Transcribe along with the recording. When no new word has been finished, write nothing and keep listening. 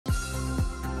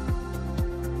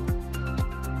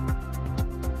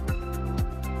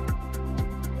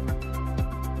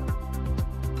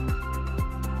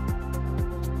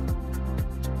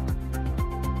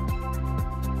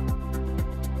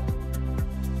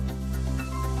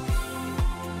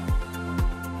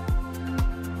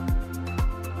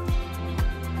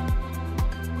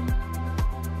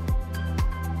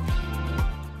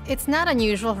It's not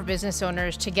unusual for business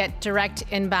owners to get direct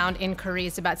inbound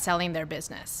inquiries about selling their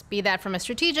business, be that from a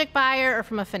strategic buyer or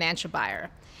from a financial buyer.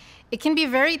 It can be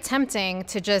very tempting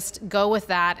to just go with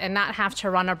that and not have to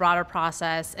run a broader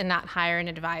process and not hire an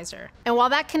advisor. And while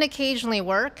that can occasionally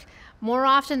work, more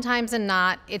oftentimes than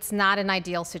not, it's not an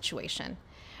ideal situation.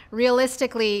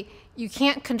 Realistically, you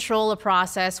can't control a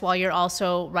process while you're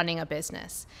also running a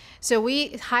business. So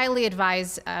we highly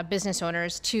advise business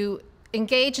owners to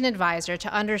engage an advisor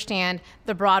to understand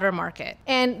the broader market.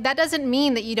 And that doesn't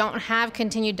mean that you don't have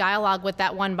continued dialogue with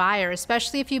that one buyer,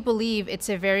 especially if you believe it's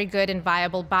a very good and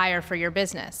viable buyer for your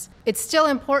business. It's still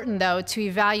important, though, to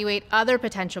evaluate other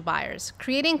potential buyers.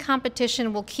 Creating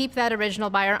competition will keep that original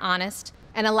buyer honest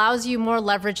and allows you more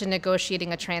leverage in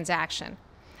negotiating a transaction.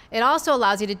 It also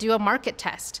allows you to do a market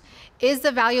test. Is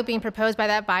the value being proposed by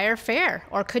that buyer fair?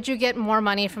 Or could you get more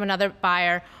money from another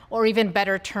buyer or even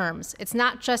better terms? It's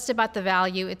not just about the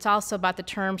value, it's also about the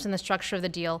terms and the structure of the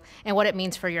deal and what it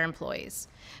means for your employees.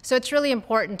 So it's really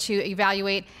important to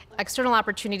evaluate external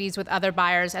opportunities with other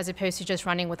buyers as opposed to just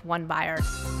running with one buyer.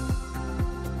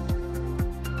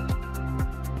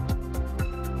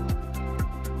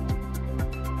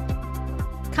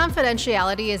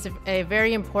 Confidentiality is a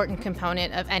very important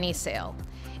component of any sale.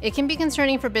 It can be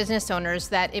concerning for business owners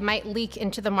that it might leak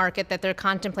into the market that they're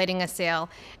contemplating a sale,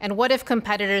 and what if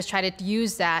competitors try to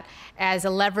use that as a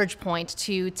leverage point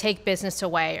to take business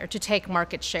away or to take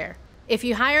market share. If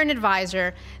you hire an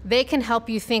advisor, they can help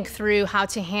you think through how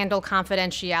to handle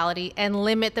confidentiality and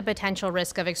limit the potential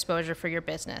risk of exposure for your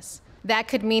business. That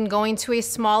could mean going to a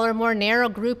smaller, more narrow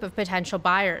group of potential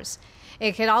buyers.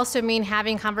 It could also mean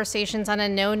having conversations on a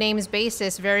no-names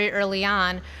basis very early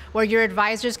on, where your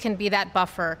advisors can be that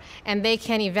buffer and they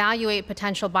can evaluate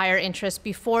potential buyer interest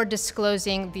before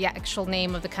disclosing the actual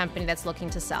name of the company that's looking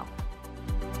to sell.